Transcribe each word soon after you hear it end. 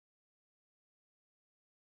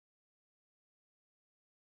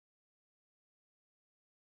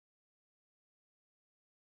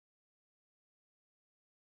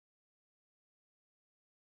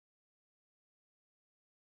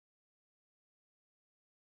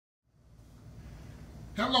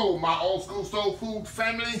Hello, my old school soul food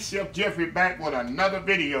family. Chef Jeffrey back with another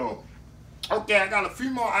video. Okay, I got a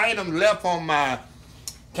few more items left on my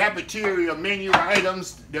cafeteria menu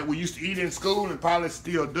items that we used to eat in school and probably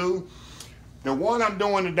still do. The one I'm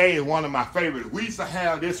doing today is one of my favorites. We used to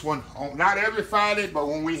have this one on not every Friday, but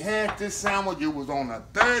when we had this sandwich, it was on a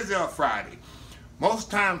Thursday or Friday.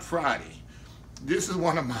 Most times Friday. This is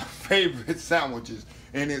one of my favorite sandwiches,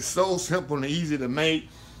 and it's so simple and easy to make,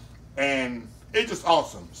 and it's just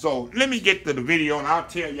awesome. So let me get to the video and I'll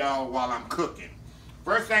tell y'all while I'm cooking.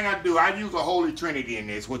 First thing I do, I use a holy trinity in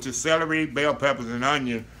this, which is celery, bell peppers, and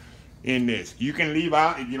onion in this. You can leave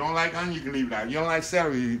out, if you don't like onion, you can leave it out. If you don't like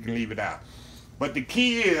celery, you can leave it out. But the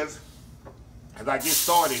key is, as I get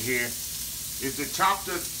started here, is to chop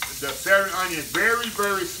the celery onions very,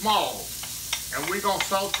 very small. And we're going to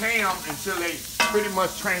saute them until they pretty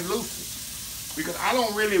much translucent. Because I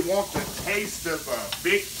don't really want the taste of a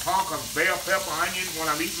big hunk of bell pepper onion when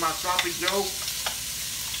I'm eating my sloppy joe.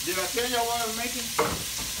 Did I tell y'all what I was making?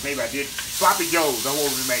 Maybe I did. Sloppy joes, that's what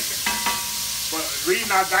we're making. But the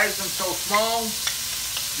reason I dice them so small,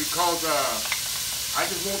 because I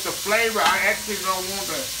just want the flavor. I actually don't want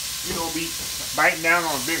to, be biting down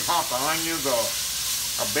on a big hunk of onions or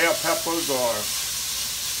bell peppers or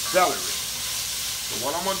celery. So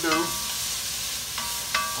what I'm going to do,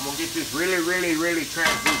 I'm going to get this really, really, really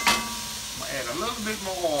translucent. I'm going to add a little bit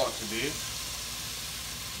more oil to this.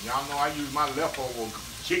 Y'all know I use my leftover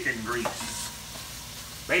chicken grease,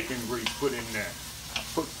 bacon grease put in there. I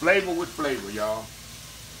put flavor with flavor, y'all.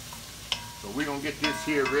 So we're going to get this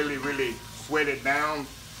here really, really sweated down,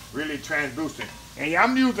 really translucent. And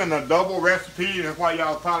I'm using a double recipe. That's why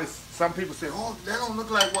y'all probably, some people say, oh, that don't look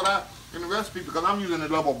like what I in the recipe, because I'm using a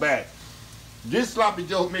double batch. This sloppy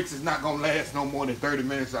joe mix is not going to last no more than 30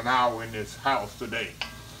 minutes, an hour in this house today.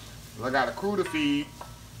 I got a crew to feed.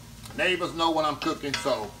 Neighbors know what I'm cooking,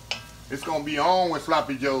 so it's going to be on with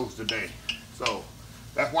sloppy joes today. So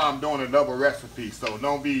that's why I'm doing a double recipe. So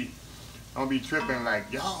don't be tripping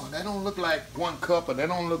like, yo, that don't look like 1 cup or that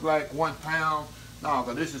don't look like 1 pound. No,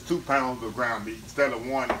 because this is 2 pounds of ground beef instead of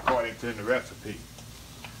 1 according to the recipe.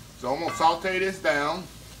 So I'm going to saute this down.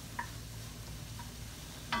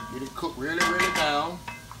 Get it cooked really, really down.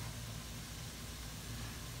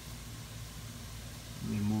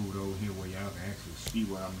 Let me move it over here where y'all can actually see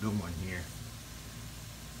what I'm doing here.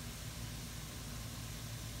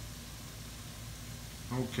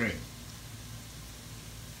 Okay.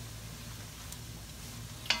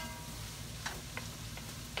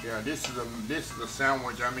 Yeah, this is a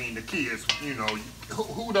sandwich. I mean, the key is,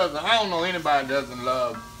 who doesn't? I don't know anybody that doesn't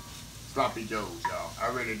love sloppy joes, y'all. I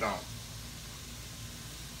really don't.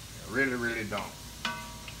 Really, really don't.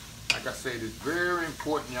 Like I said, it's very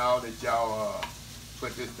important, y'all, that y'all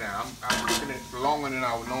put this down. I'm cooking it longer than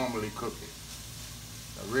I would normally cook it.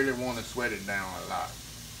 I really want to sweat it down a lot.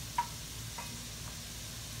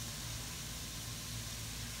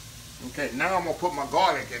 Okay, now I'm going to put my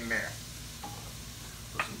garlic in there.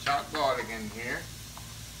 Put some chopped garlic in here.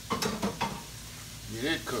 Get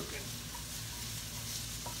it cooking.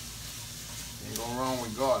 Ain't going wrong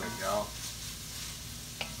with garlic, y'all.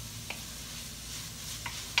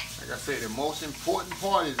 Like I say, the most important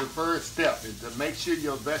part is the first step, is to make sure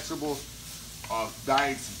your vegetables are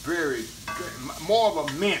diced very, more of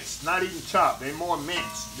a mince, not even chopped. They're more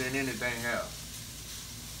minced than anything else.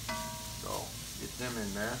 So, get them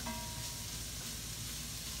in there.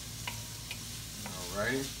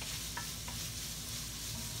 Alrighty.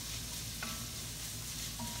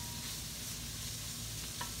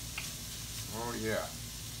 Oh yeah.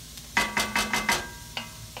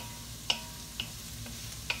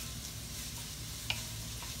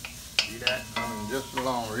 See that? Coming just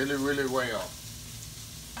along really, really well.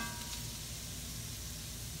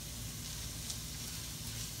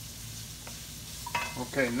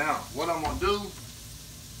 Okay, now what I'm going to do,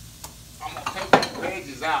 I'm going to take the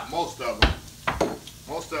veggies out, most of them.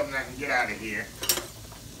 Most of them I can get out of here.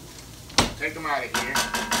 Take them out of here.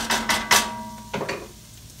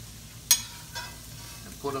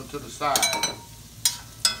 And put them to the side.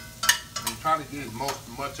 And try to get as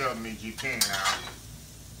much of them as you can out.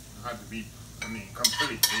 Don't have to be,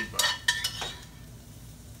 completely, but.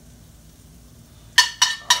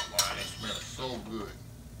 Oh wow, that smells so good.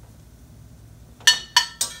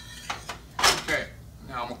 Okay,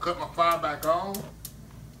 now I'm gonna cut my fire back on.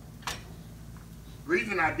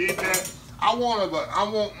 Reason I did that, I want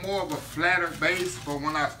more of a flatter base for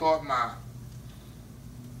when I start my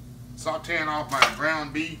sauteing off my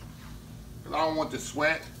ground beef. Cause I don't want the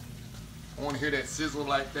sweat. I want to hear that sizzle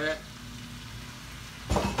like that.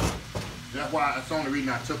 That's the only reason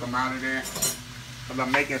I took them out of there. Because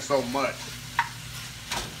I'm making so much.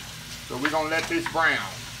 So we're gonna let this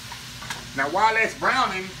brown. Now while that's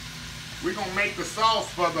browning, we're gonna make the sauce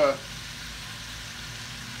for the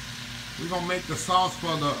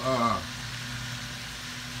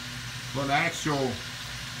actual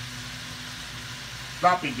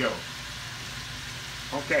sloppy joe.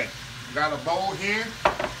 Okay, got a bowl here.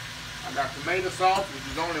 I got tomato sauce, which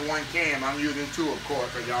is only 1 can. I'm using 2, of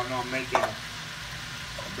course, because y'all know I'm making a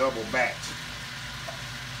double batch.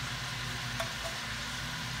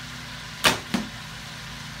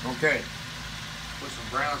 Okay, put some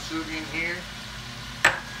brown sugar in here.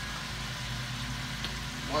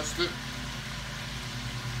 Mustard.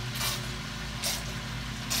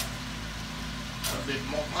 A bit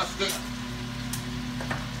more mustard.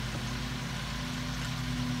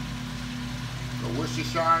 The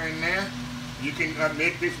Worcestershire in there. You can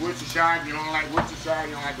make this Worcestershire. If you don't like Worcestershire,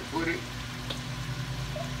 you don't have to put it.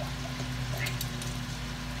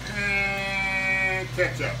 And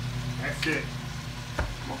ketchup. That's it.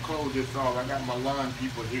 I'm gonna close this off. I got my lawn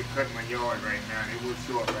people here cutting my yard right now. They wood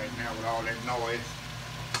short right now with all that noise.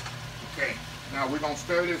 Okay, now we're gonna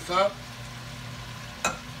stir this up.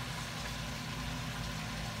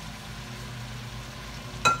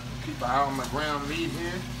 Keep an eye on my ground meat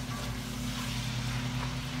here.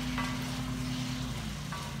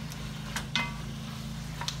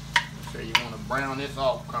 So you want to brown this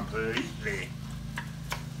off completely.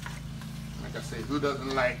 Like I said, who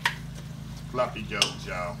doesn't like fluffy joes,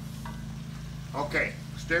 y'all? Okay,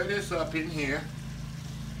 stir this up in here.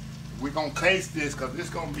 We're going to taste this because this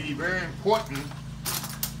is going to be very important.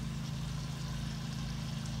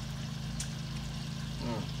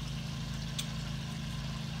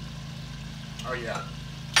 Oh yeah.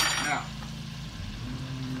 Now,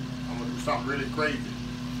 I'm going to do something really crazy.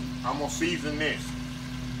 I'm going to season this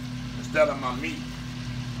instead of my meat.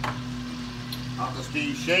 Uncle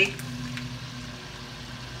Steve shake.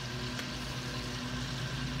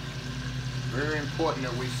 Very important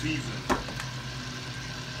that we season.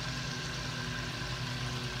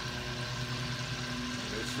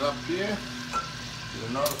 This up here. Get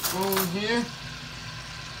another spoon here.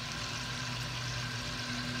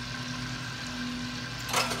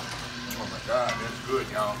 Oh my God, that's good,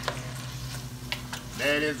 y'all.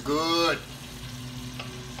 That is good.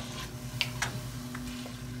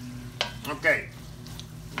 Okay.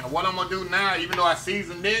 Now what I'm gonna do now, even though I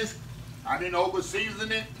seasoned this, I didn't over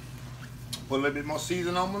season it. Put a little bit more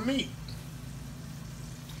seasoning on my meat.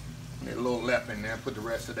 Get a little left in there. Put the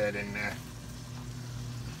rest of that in there.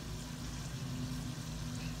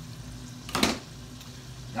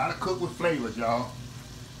 Gotta cook with flavors, y'all.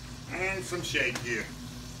 And some shake here.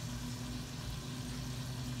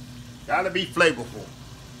 Gotta be flavorful.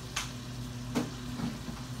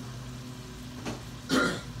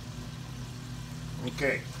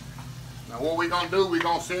 Okay. Now what we're gonna do, we're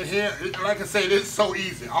gonna sit here. Like I say, this is so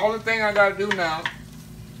easy. All the thing I gotta do now,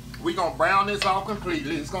 we're gonna brown this off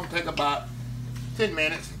completely. It's gonna take about 10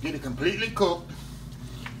 minutes, get it completely cooked.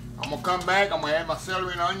 I'm gonna come back, I'm gonna add my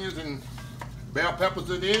celery and onions and bell peppers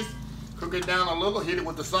to this, cook it down a little, hit it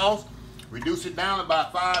with the sauce, reduce it down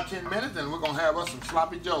about 5-10 minutes, and we're gonna have us some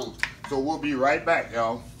sloppy joes. So we'll be right back,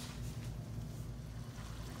 y'all.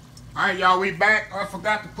 All right, y'all, we back. I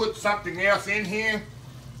forgot to put something else in here.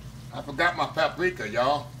 I forgot my paprika,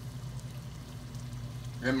 y'all.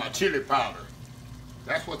 And my chili powder.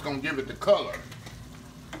 That's what's gonna give it the color.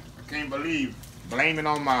 I can't believe, blame it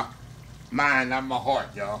on my mind, not my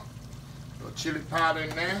heart, y'all. So chili powder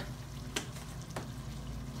in there.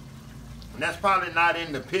 And that's probably not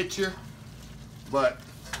in the picture, but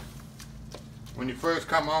when you first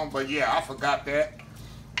come on, but yeah, I forgot that.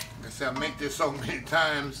 Like I said, I make this so many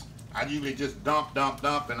times. I usually just dump,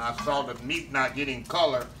 and I saw the meat not getting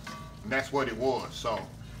color, and that's what it was. So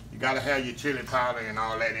you gotta have your chili powder and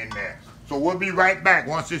all that in there. So we'll be right back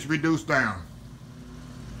once it's reduced down.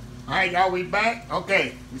 All right, y'all, we back.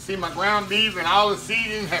 Okay, you see my ground beef and all the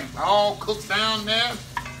seasonings have all cooked down there.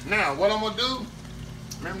 Now, what I'm gonna do,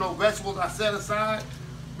 remember those vegetables I set aside?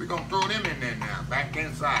 We're gonna throw them in there now, back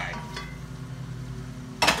inside.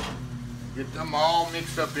 Get them all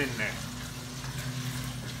mixed up in there.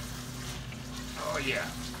 Oh yeah.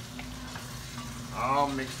 All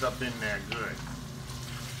mixed up in there, good.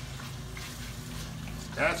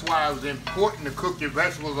 That's why it was important to cook your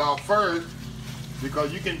vegetables off first,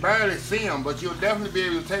 because you can barely see them, but you'll definitely be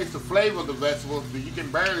able to taste the flavor of the vegetables, but you can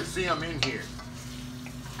barely see them in here.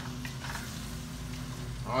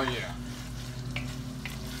 Oh yeah.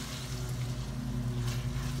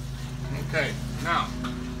 Okay, now,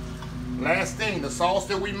 last thing, the sauce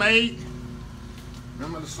that we made.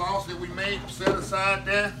 Remember the sauce that we made set aside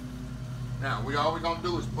there? Now, all we're gonna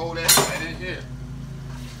do is pour that right in here.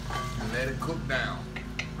 and let it cook down.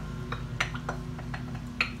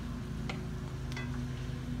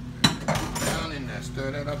 Down in there,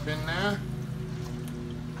 stir that up in there.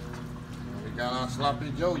 We got our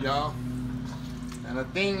sloppy joe, y'all. And the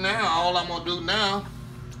thing now, all I'm gonna do now,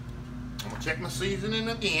 I'm gonna check my seasoning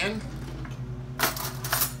again.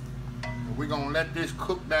 And we're gonna let this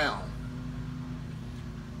cook down.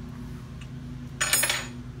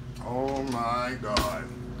 Oh my God.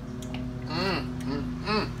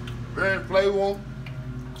 Very flavorful.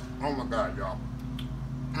 Oh my God, y'all.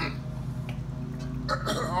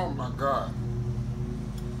 Oh my God.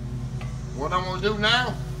 What I'm gonna do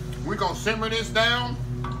now, we're gonna simmer this down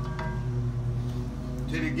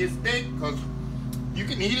till it gets thick, because you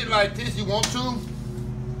can eat it like this if you want to,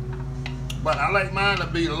 but I like mine to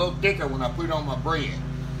be a little thicker when I put it on my bread.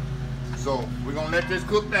 So we're gonna let this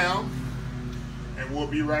cook down and we'll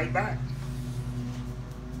be right back.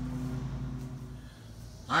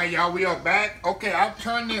 All right, y'all, we are back. Okay, I'll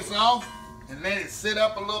turn this off and let it sit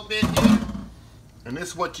up a little bit here. And this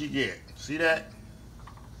is what you get. See that?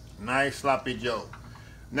 Nice sloppy joe.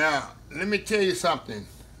 Now, let me tell you something.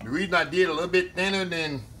 The reason I did a little bit thinner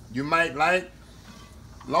than you might like,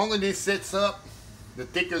 longer this sets up, the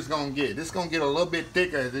thicker it's gonna get. This is gonna get a little bit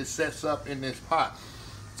thicker as it sets up in this pot.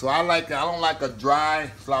 So I don't like a dry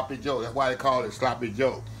sloppy joe. That's why they call it sloppy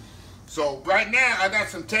joe. So right now I got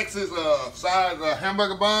some Texas size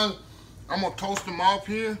hamburger buns. I'm gonna toast them off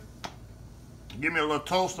here. Give me a little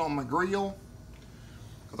toast on my grill.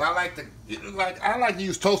 Cause I like to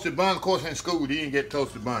use toasted buns. Of course, in school you didn't get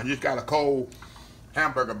toasted buns. You just got a cold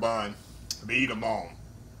hamburger bun to eat them on.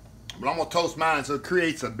 But I'm gonna toast mine so it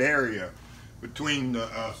creates a barrier between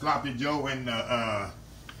the sloppy joe and the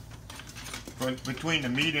between the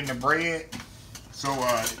meat and the bread, so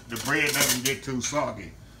the bread doesn't get too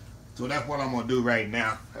soggy. So that's what I'm gonna do right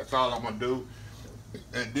now. That's all I'm gonna do,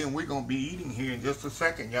 and then we're gonna be eating here in just a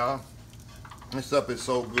second, y'all. This stuff is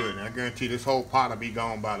so good, and I guarantee this whole pot will be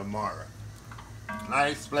gone by tomorrow.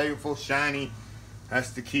 Nice, flavorful, shiny.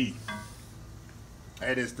 That's the key.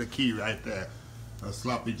 That is the key right there.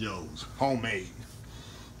 Sloppy joes, homemade.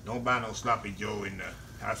 Don't buy no sloppy joe in there.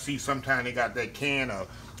 I see sometimes they got that can of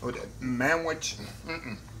that manwich.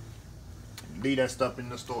 Leave that stuff in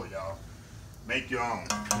the store, y'all. Make your own.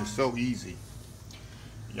 It's so easy.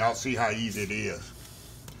 Y'all see how easy it is.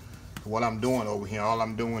 What I'm doing over here, all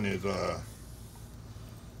I'm doing is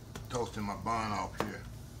toasting my bun off here.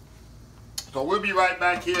 So we'll be right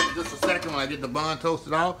back here in just a second when I get the bun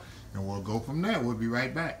toasted off, and we'll go from there. We'll be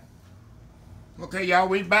right back. Okay, y'all,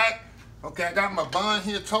 we back. Okay, I got my bun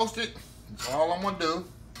here toasted. That's all I'm gonna do.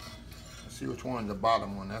 Let's see which one's the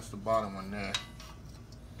bottom one. That's the bottom one there.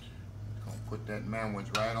 Gonna put that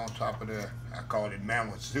manwich right on top of there. I call it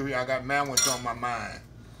manwich. See, I got manwich on my mind.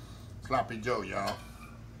 Sloppy joe, y'all.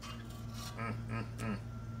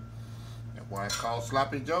 That's why it's called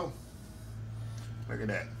sloppy joe. Look at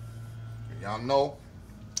that. Y'all know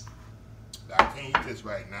that I can't eat this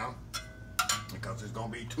right now because it's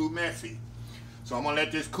gonna be too messy. So I'm gonna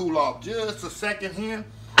let this cool off just a second here.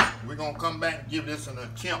 We're gonna come back and give this an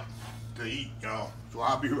attempt to eat, y'all. So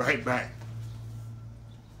I'll be right back.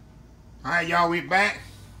 All right, y'all, we back.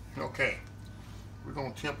 Okay, we're gonna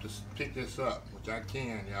attempt to pick this up, which I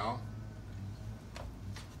can, y'all.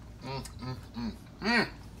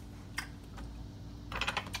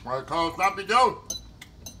 What it's called, sloppy joe.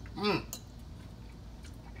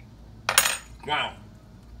 Wow.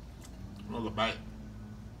 Another bite.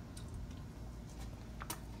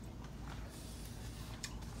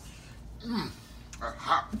 That's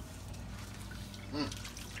hot.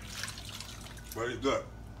 Very good.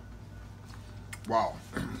 Wow.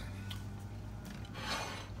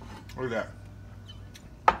 Look at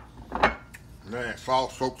that. That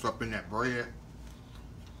sauce soaks up in that bread.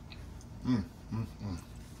 You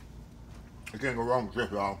can't go wrong with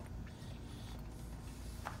this, y'all.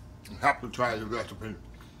 You have to try the recipe.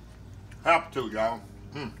 Have to, y'all.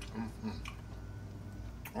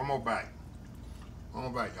 One more bite. One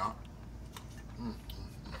more bite, y'all.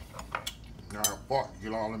 Now a fork to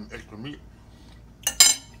get all them extra meat.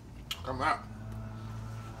 Come out.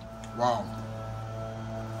 Wow.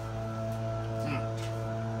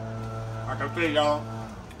 Like I said, y'all,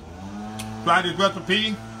 try this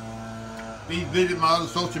recipe. Please visit my other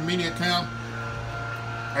social media account.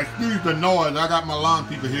 Excuse the noise. I got my lawn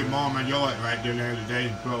people here mowing my yard right there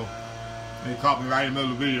today, so they caught me right in the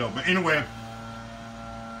middle of the video. But anyway,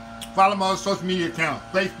 follow my other social media account: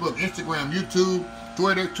 Facebook, Instagram, YouTube,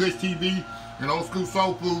 Twitter, Twitch TV, and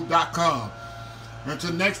oldschoolsoulfood.com.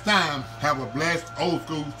 Until next time, have a blessed Old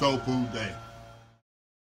School Soul Food Day.